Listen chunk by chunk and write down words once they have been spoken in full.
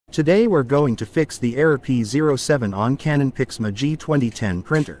Today we're going to fix the error P07 on Canon Pixma G2010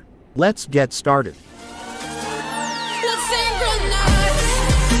 printer. Let's get started.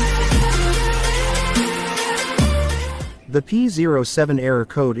 The P07 error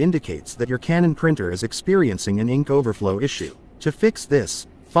code indicates that your Canon printer is experiencing an ink overflow issue. To fix this,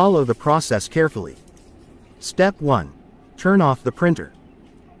 follow the process carefully. Step 1. Turn off the printer.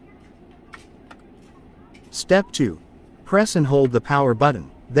 Step 2. Press and hold the power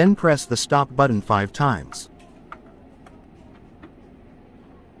button, then press the stop button 5 times.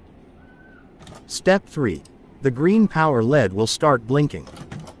 Step 3. The green power LED will start blinking.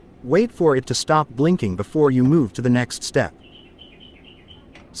 Wait for it to stop blinking before you move to the next step.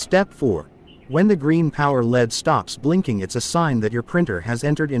 Step 4. When the green power LED stops blinking, it's a sign that your printer has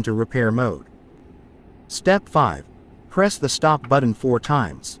entered into repair mode. Step 5. Press the stop button 4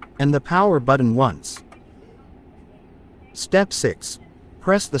 times, and the power button once. Step 6.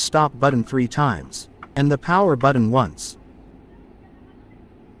 Press the stop button 3 times, and the power button once.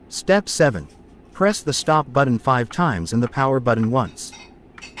 Step 7. Press the stop button 5 times and the power button once.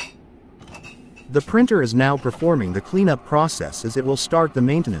 The printer is now performing the cleanup process as it will start the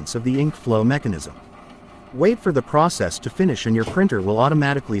maintenance of the ink flow mechanism. Wait for the process to finish and your printer will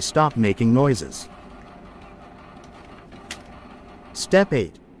automatically stop making noises. Step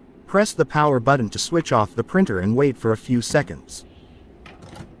 8. Press the power button to switch off the printer and wait for a few seconds.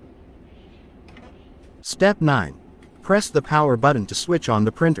 Step 9. Press the power button to switch on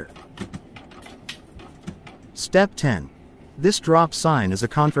the printer. Step 10. This drop sign is a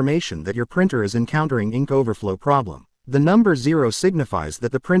confirmation that your printer is encountering ink overflow problem. The number 0 signifies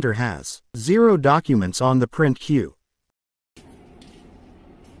that the printer has 0 documents on the print queue.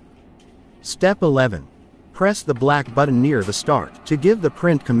 Step 11. Press the black button near the start to give the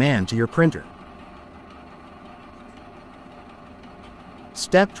print command to your printer.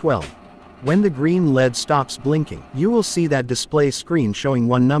 Step 12. When the green LED stops blinking, you will see that display screen showing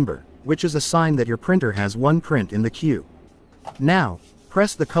 1 number, which is a sign that your printer has 1 print in the queue. Now,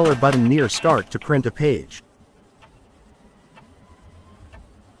 press the color button near start to print a page.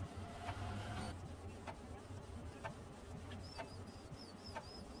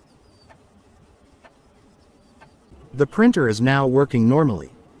 The printer is now working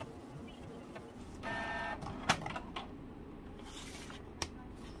normally.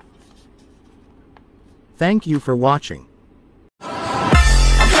 Thank you for watching.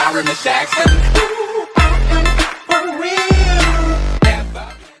 I'm Miss Jackson.